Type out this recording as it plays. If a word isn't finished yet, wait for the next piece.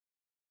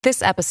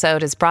This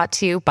episode is brought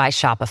to you by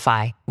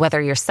Shopify.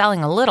 Whether you're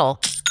selling a little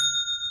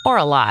or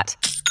a lot,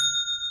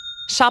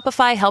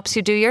 Shopify helps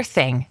you do your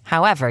thing,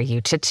 however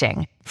you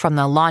cha-ching. From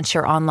the launch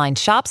your online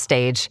shop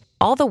stage,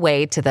 all the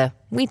way to the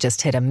we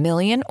just hit 1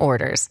 million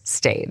orders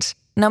stage.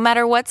 No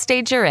matter what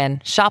stage you're in,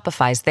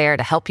 Shopify's there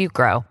to help you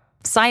grow.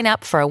 Sign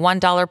up for a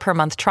 $1 per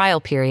month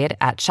trial period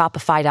at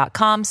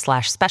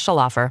shopify.com/special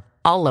offer,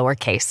 all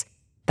lowercase.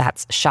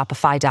 That's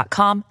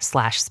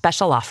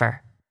shopify.com/special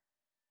offer.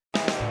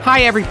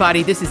 Hi,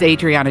 everybody. This is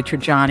Adriana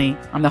Trajani.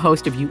 I'm the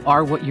host of You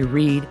Are What You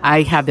Read.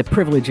 I have the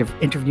privilege of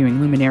interviewing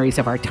luminaries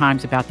of our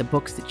times about the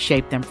books that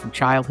shaped them from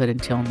childhood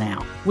until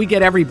now. We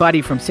get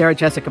everybody from Sarah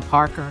Jessica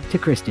Parker to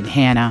Kristen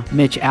Hanna,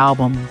 Mitch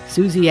Albom,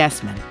 Susie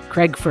Essman,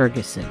 Craig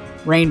Ferguson,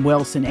 Rainn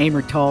Wilson,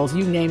 Amor Tolls,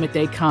 you name it,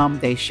 they come,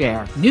 they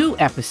share. New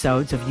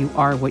episodes of You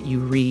Are What You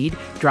Read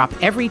drop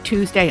every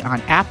Tuesday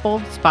on Apple,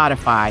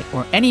 Spotify,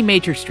 or any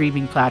major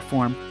streaming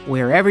platform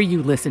wherever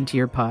you listen to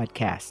your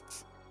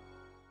podcasts.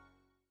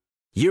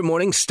 Your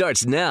morning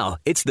starts now.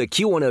 It's the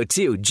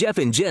Q102 Jeff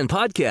and Jen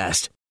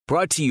podcast,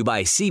 brought to you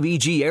by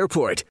CBG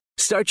Airport.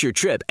 Start your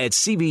trip at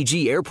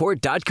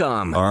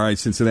CBGAirport.com. All right,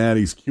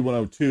 Cincinnati's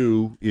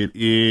Q102. It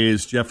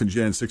is Jeff and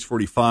Jen,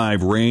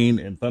 645. Rain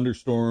and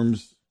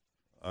thunderstorms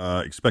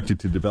expected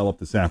to develop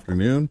this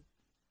afternoon.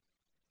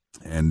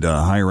 And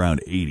high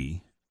around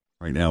 80.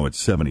 Right now it's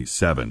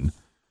 77.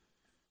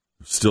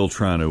 Still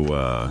trying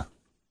to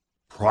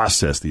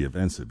process the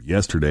events of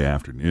yesterday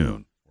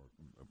afternoon.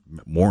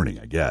 Morning,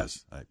 I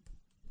guess.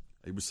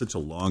 It was such a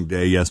long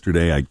day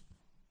yesterday, I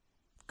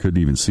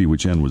couldn't even see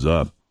which end was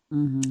up.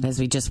 Mm-hmm. As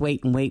we just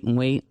wait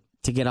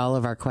to get all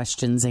of our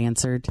questions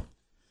answered.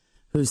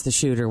 Who's the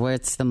shooter?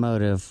 What's the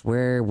motive?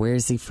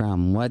 Where's he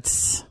from?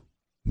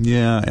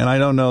 Yeah, and I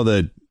don't know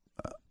that,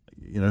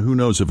 who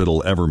knows if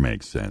it'll ever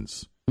make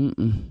sense.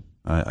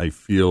 I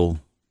feel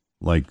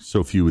like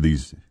so few of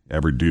these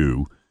ever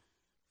do.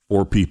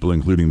 4 people,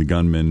 including the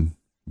gunman,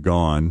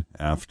 gone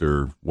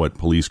after what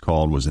police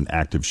called was an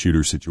active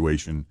shooter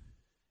situation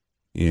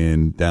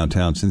in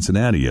downtown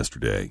Cincinnati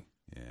yesterday.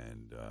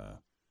 And,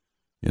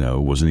 it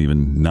wasn't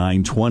even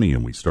 9:20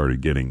 and we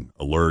started getting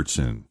alerts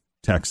and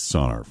texts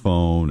on our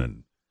phone.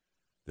 And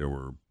there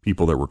were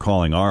people that were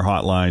calling our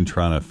hotline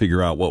trying to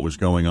figure out what was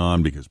going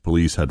on because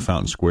police had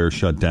Fountain Square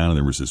shut down and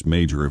there was this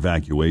major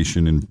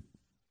evacuation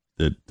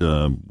that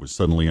was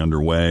suddenly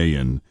underway.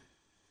 And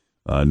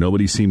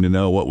nobody seemed to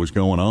know what was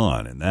going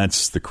on. And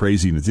that's the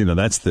craziness.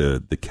 That's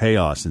the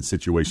chaos in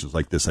situations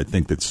like this. I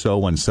think that's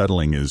so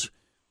unsettling is,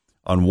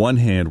 on one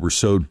hand,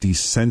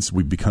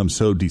 we've become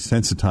so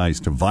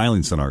desensitized to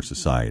violence in our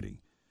society.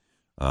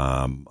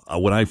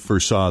 When I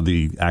first saw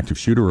the active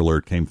shooter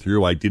alert came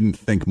through, I didn't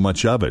think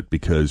much of it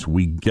because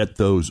we get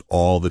those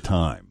all the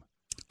time.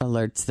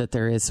 Alerts that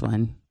there is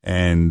one.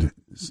 And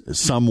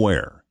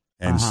somewhere.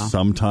 And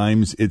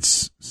sometimes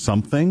it's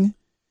something.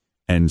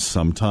 And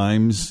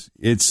sometimes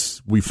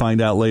we find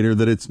out later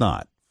that it's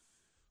not.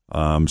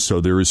 So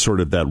there is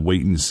sort of that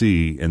wait and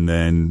see. And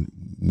then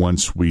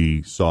once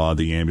we saw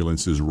the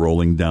ambulances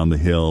rolling down the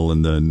hill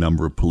and the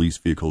number of police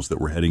vehicles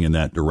that were heading in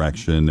that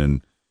direction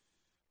and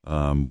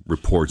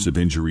reports of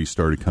injuries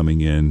started coming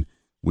in,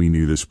 we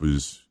knew this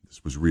was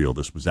real.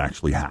 This was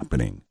actually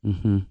happening.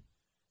 Mm-hmm.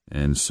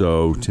 And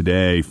so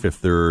today, Fifth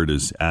Third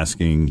is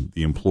asking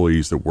the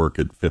employees that work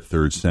at Fifth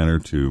Third Center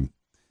to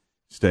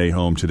stay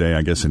home today.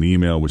 I guess an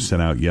email was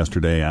sent out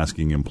yesterday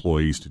asking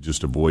employees to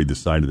just avoid the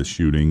site of the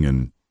shooting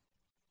and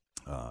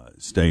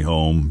stay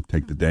home,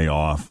 take the day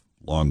off,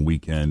 long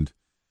weekend,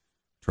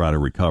 try to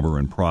recover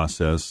and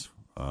process.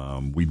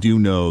 We do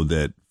know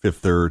that Fifth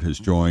Third has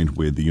joined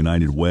with the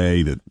United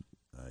Way that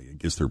I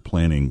guess they're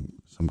planning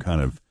some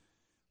kind of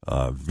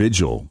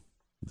vigil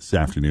this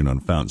afternoon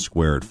on Fountain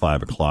Square at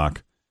 5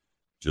 o'clock,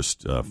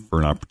 just for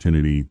an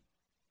opportunity.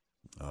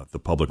 If the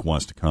public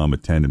wants to come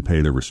attend and pay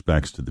their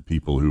respects to the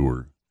people who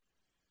were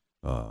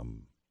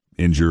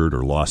injured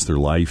or lost their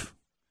life,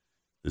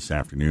 this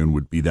afternoon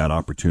would be that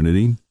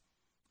opportunity.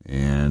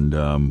 And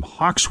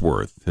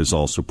Hawksworth has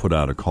also put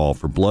out a call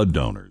for blood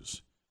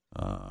donors.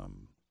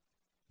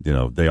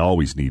 They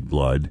always need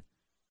blood,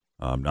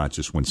 not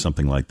just when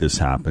something like this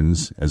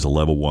happens. As a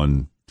level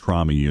 1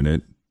 trauma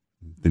unit,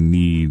 the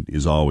need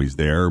is always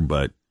there.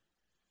 But,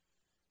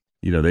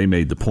 they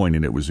made the point,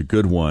 and it was a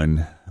good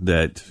one,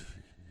 that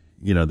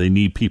they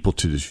need people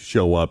to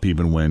show up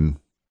even when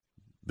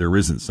there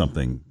isn't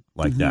something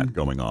like that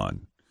going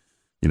on.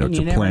 And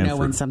you never know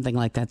when something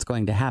like that's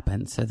going to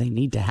happen, so they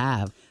need to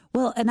have.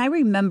 Well, and I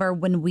remember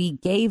when we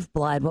gave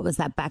blood, what was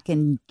that, back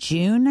in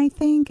June, I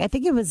think? I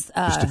think it was...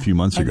 just a few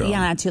months ago. Yeah,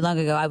 not too long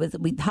ago.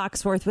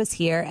 Hawksworth was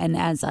here, and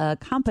as a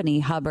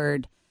company,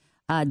 Hubbard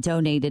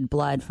donated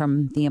blood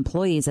from the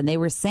employees, and they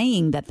were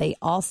saying that they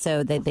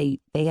also, that they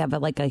have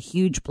a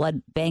huge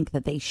blood bank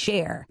that they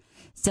share.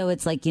 So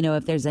it's like,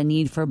 if there's a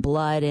need for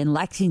blood in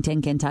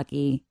Lexington,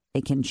 Kentucky,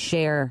 they can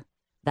share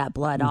that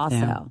blood also.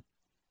 Yeah.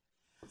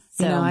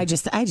 So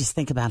I just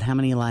think about how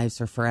many lives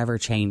were forever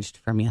changed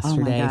from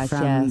yesterday,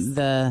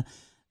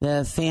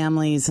 the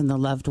families and the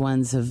loved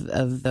ones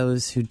of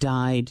those who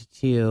died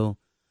to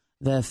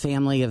the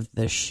family of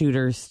the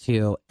shooters,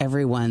 to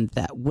everyone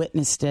that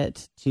witnessed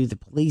it, to the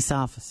police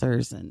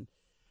officers and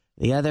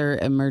the other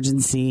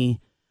emergency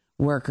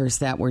workers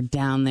that were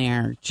down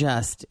there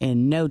just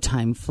in no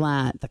time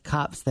flat, the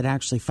cops that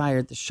actually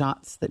fired the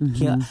shots that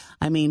killed.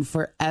 I mean,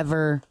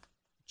 forever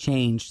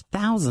changed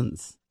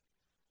thousands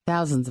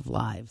of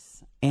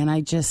lives. And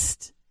I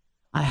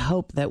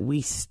hope that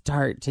we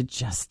start to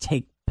just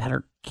take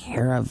better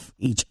care of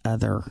each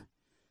other. I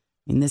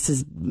mean, this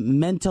is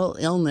mental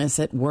illness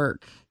at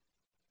work.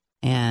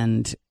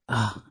 And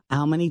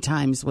how many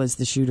times was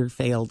the shooter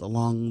failed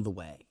along the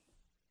way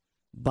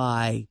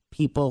by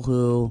people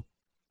who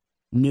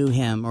knew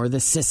him or the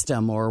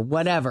system or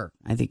whatever?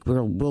 I think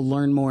we'll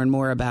learn more and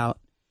more about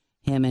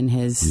him and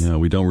his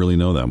we don't really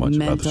know that much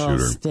about the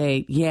shooter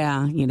state.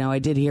 Yeah, I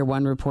did hear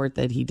one report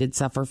that he did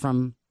suffer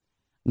from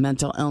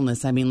mental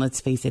illness. I mean, let's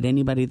face it,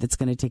 anybody that's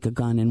going to take a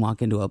gun and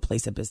walk into a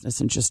place of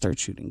business and just start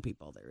shooting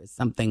people, there is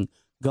something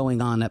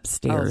going on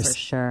upstairs for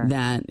sure.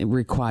 that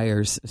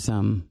requires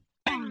some.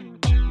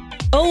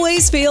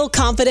 Always feel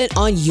confident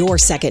on your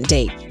second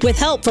date. With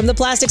help from the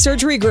Plastic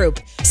Surgery Group.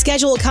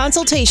 Schedule a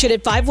consultation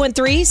at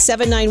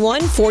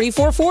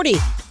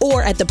 513-791-4440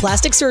 or at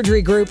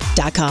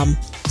theplasticsurgerygroup.com.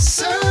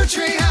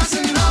 Surgery has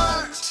an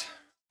art.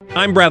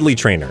 I'm Bradley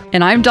Trainer.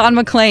 And I'm Don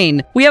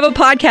McClain. We have a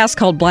podcast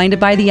called Blinded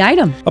by the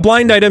Item. A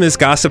blind item is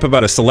gossip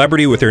about a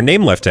celebrity with their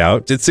name left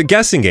out. It's a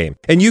guessing game,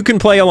 and you can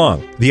play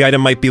along. The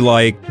item might be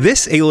like,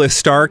 this A-list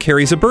star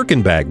carries a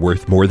Birkin bag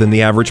worth more than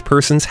the average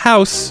person's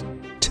house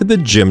to the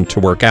gym to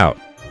work out.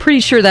 Pretty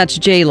sure that's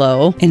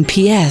J-Lo. And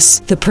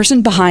P.S. the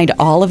person behind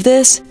all of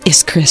this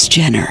is Kris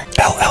Jenner,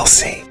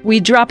 LLC. We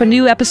drop a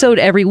new episode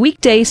every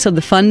weekday so the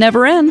fun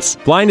never ends.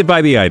 Blinded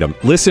by the Item.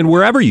 Listen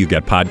wherever you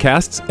get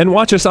podcasts and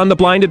watch us on the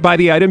Blinded by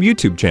the Item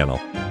YouTube channel.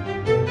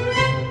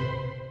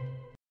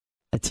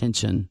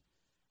 Attention.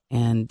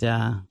 And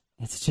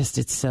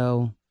it's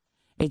so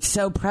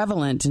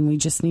prevalent, and we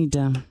just need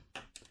to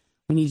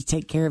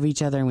take care of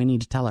each other, and we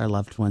need to tell our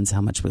loved ones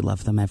how much we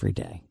love them every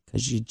day,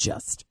 because you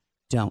just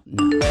don't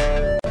know.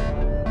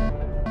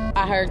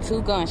 I heard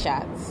 2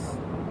 gunshots,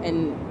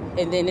 and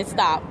then it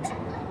stopped,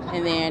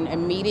 and then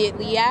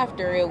immediately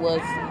after it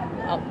was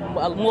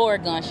more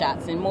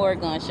gunshots and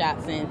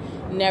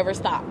never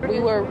stopped. We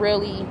were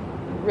really,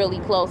 really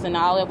close, and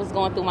all that was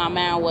going through my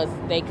mind was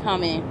they're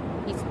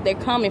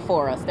coming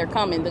for us. They're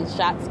coming. The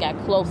shots got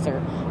closer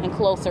and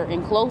closer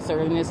and closer,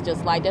 and it's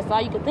just like that's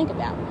all you could think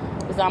about.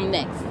 Because I'm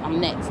next.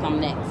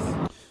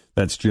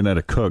 That's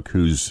Janetta Cook,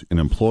 who's an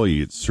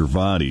employee at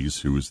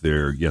Cervati's, who was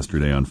there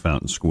yesterday on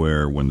Fountain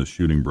Square when the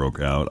shooting broke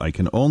out. I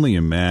can only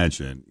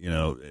imagine,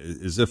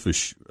 as if a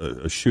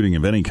shooting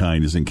of any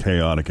kind isn't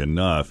chaotic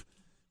enough,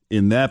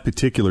 in that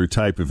particular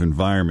type of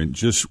environment,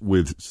 just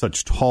with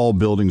such tall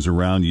buildings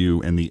around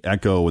you and the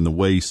echo and the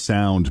way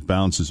sound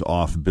bounces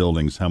off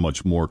buildings, how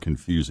much more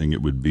confusing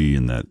it would be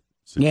in that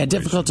situation. Yeah,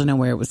 difficult to know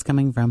where it was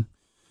coming from,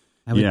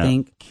 I would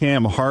think.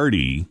 Cam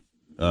Hardy,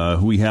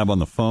 who we have on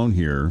the phone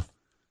here,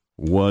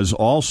 was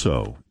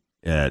also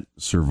at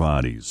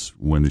Cervati's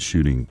when the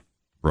shooting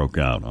broke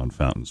out on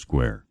Fountain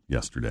Square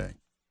yesterday.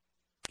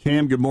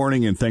 Cam, good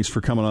morning, and thanks for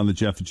coming on the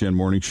Jeff and Jen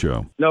Morning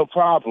Show. No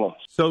problem.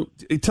 So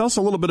tell us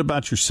a little bit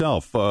about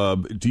yourself.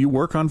 Do you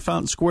work on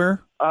Fountain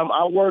Square?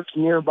 I work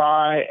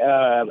nearby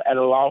at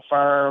a law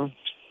firm,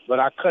 but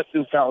I cut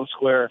through Fountain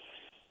Square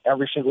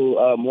every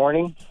single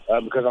morning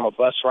because I'm a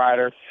bus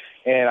rider,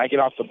 and I get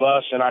off the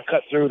bus and I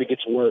cut through to get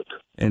to work.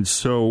 And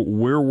so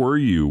where were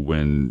you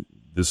when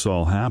this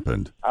all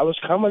happened? I was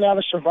coming out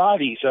of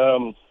Cervati's,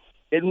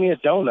 getting me a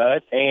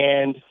donut,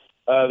 and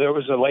there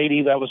was a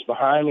lady that was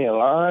behind me in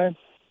line,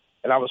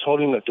 and I was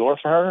holding the door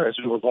for her as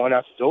we were going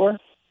out the door.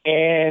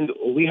 And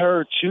we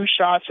heard 2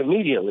 shots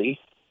immediately.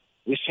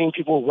 We seen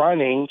people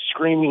running,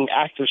 screaming,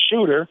 active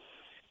shooter.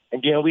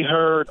 And then we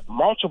heard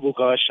multiple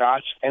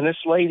gunshots. And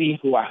this lady,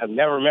 who I have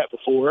never met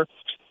before,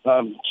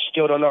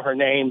 still don't know her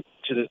name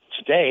to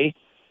today,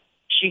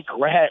 she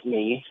grabbed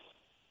me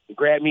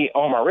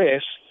on my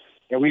wrist,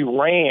 and we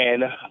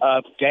ran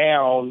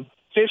down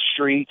 5th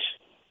Street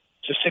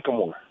to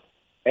Sycamore.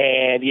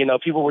 And,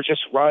 people were just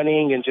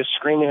running and just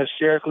screaming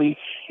hysterically.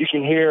 You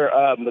can hear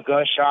the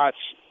gunshots.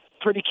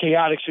 Pretty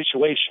chaotic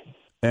situation.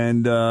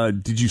 And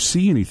did you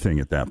see anything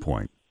at that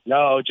point?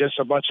 No, just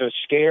a bunch of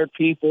scared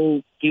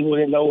people. People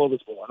didn't know what was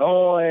going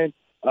on.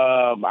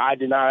 I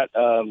did not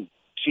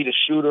see the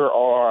shooter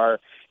or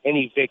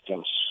any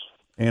victims.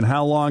 And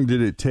how long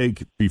did it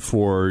take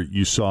before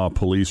you saw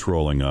police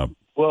rolling up?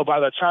 Well, by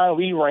the time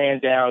we ran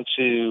down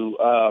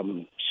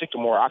to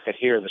Sycamore, I could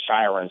hear the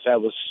sirens.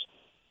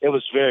 It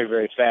was very,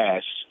 very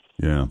fast.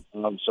 Yeah.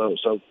 So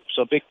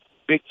big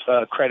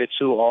credit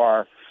to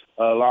our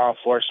law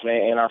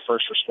enforcement and our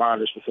first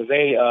responders, because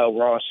they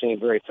were on scene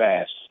very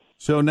fast.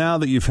 So now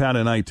that you've had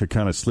a night to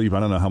kind of sleep, I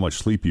don't know how much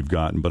sleep you've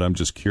gotten, but I'm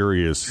just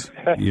curious,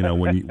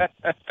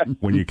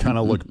 when you kind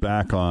of look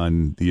back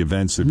on the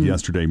events of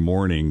yesterday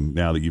morning,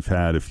 now that you've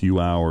had a few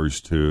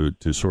hours to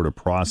sort of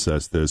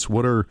process this,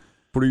 what are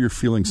your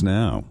feelings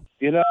now?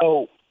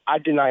 I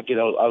did not get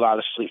a lot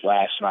of sleep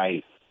last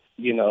night.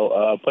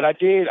 But I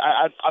did.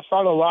 I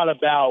thought a lot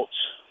about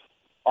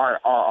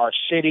our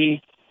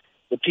city,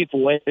 the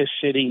people in this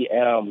city,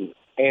 and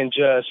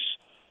just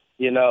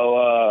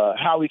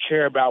how we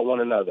care about one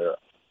another.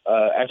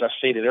 As I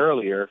stated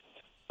earlier,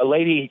 a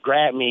lady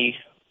grabbed me.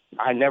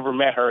 I never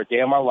met her a day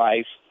in my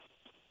life.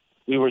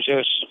 We were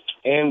just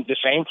in the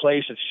same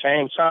place at the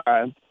same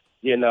time,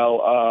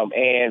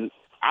 and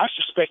I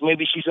suspect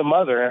maybe she's a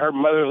mother and her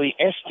motherly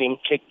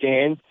instinct kicked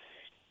in,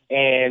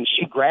 and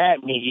she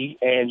grabbed me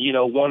and,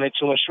 wanted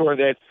to ensure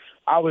that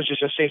I was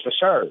just as safe as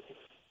her.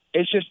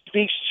 It just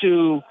speaks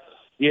to,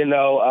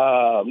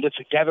 the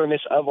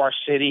togetherness of our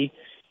city.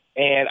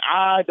 And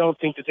I don't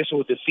think that this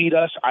will defeat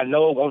us. I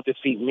know it won't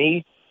defeat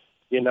me.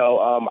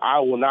 I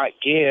will not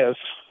give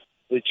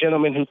the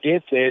gentleman who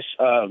did this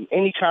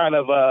any kind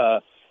of,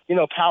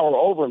 power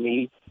over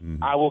me.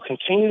 Mm-hmm. I will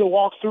continue to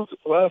walk through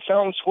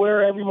Fountain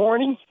Square every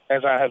morning,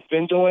 as I have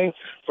been doing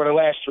for the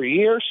last 3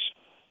 years.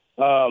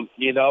 And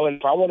if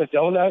I want a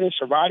donut at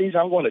Cervati's,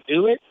 I'm going to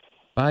do it.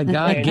 By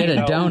God, get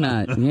a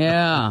donut.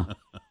 Yeah.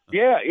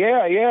 Yeah.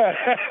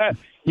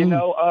 And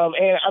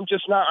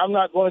I'm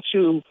not going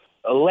to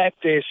let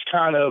this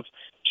kind of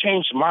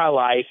change my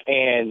life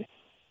and,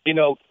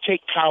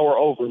 take power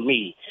over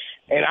me.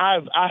 And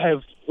I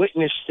have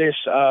witnessed this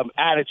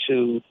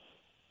attitude,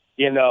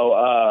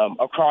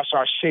 across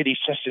our city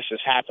since this has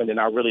happened, and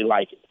I really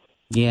like it.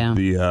 Yeah.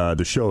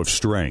 The show of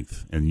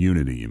strength and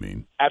unity, you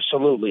mean?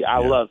 Absolutely. I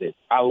love it.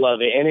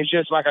 And it's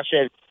just, like I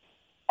said,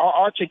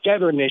 our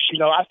togetherness,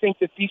 I think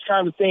that these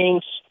kind of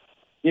things,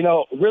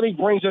 really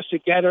brings us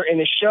together, and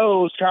it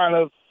shows kind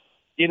of,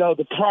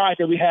 the pride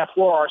that we have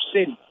for our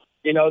city.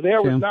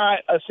 There was not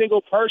a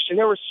single person.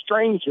 There were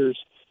strangers,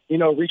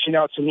 reaching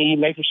out to me,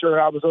 making sure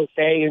I was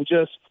okay, and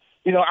just,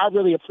 I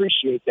really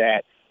appreciate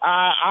that.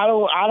 I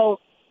don't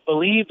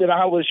believe that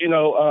I was,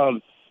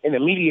 in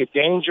immediate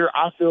danger.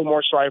 I feel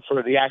more sorry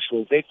for the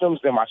actual victims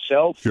than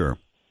myself. Sure.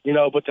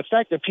 But the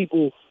fact that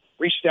people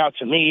reached out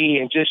to me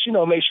and just,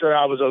 made sure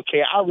I was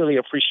okay, I really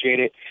appreciate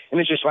it. And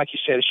it's just like you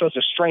said, it shows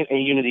the strength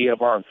and unity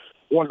of our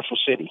wonderful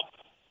city.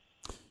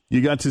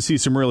 You got to see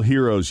some real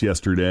heroes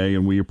yesterday,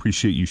 and we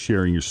appreciate you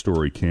sharing your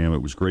story, Cam.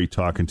 It was great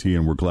talking to you,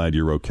 and we're glad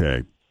you're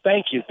okay.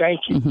 Thank you.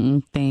 Mm-hmm.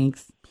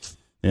 Thanks.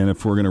 And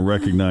if we're going to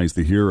recognize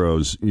the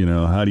heroes,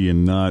 how do you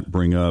not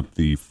bring up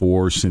the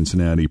 4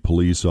 Cincinnati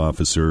police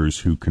officers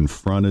who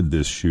confronted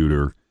this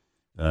shooter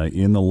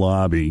in the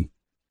lobby?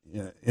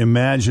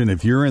 Imagine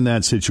if you're in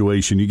that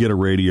situation, you get a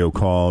radio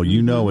call,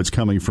 it's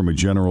coming from a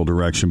general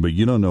direction, but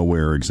you don't know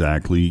where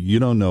exactly. You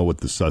don't know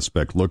what the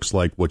suspect looks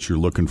like, what you're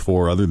looking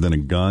for other than a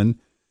gun.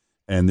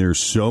 And there's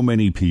so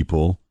many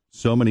people,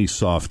 so many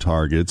soft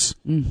targets,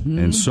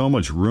 and so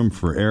much room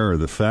for error.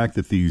 The fact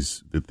that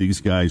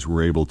these guys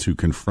were able to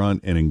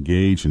confront and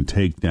engage and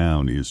take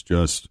down is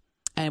just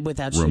and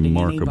without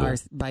remarkable. Shooting any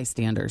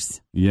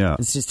bystanders. Yeah.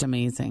 It's just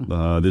amazing.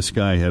 This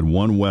guy had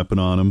one weapon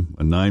on him,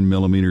 a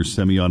 9mm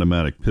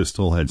semi-automatic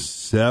pistol, had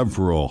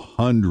several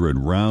hundred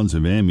rounds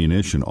of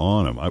ammunition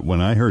on him. When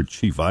I heard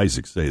Chief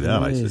Isaac say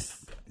that, I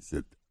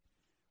said,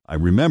 I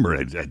remember,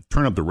 I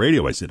turned up the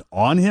radio, I said,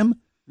 on him?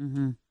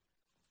 Mm-hmm.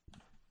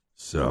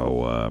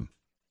 So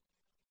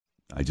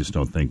I just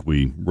don't think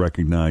we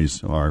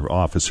recognize our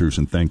officers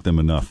and thank them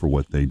enough for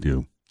what they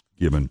do,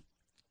 given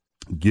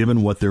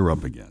what they're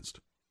up against.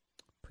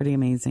 Pretty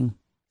amazing.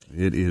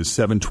 It is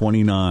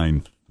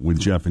 7:29 with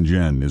Jeff and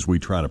Jen as we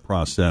try to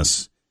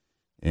process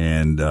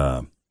and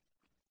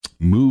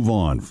move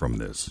on from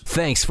this.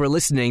 Thanks for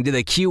listening to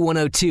the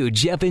Q102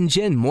 Jeff and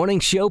Jen Morning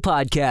Show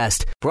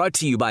podcast, brought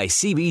to you by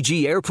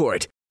CBG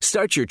Airport.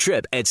 Start your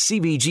trip at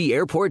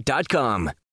CBGAirport.com.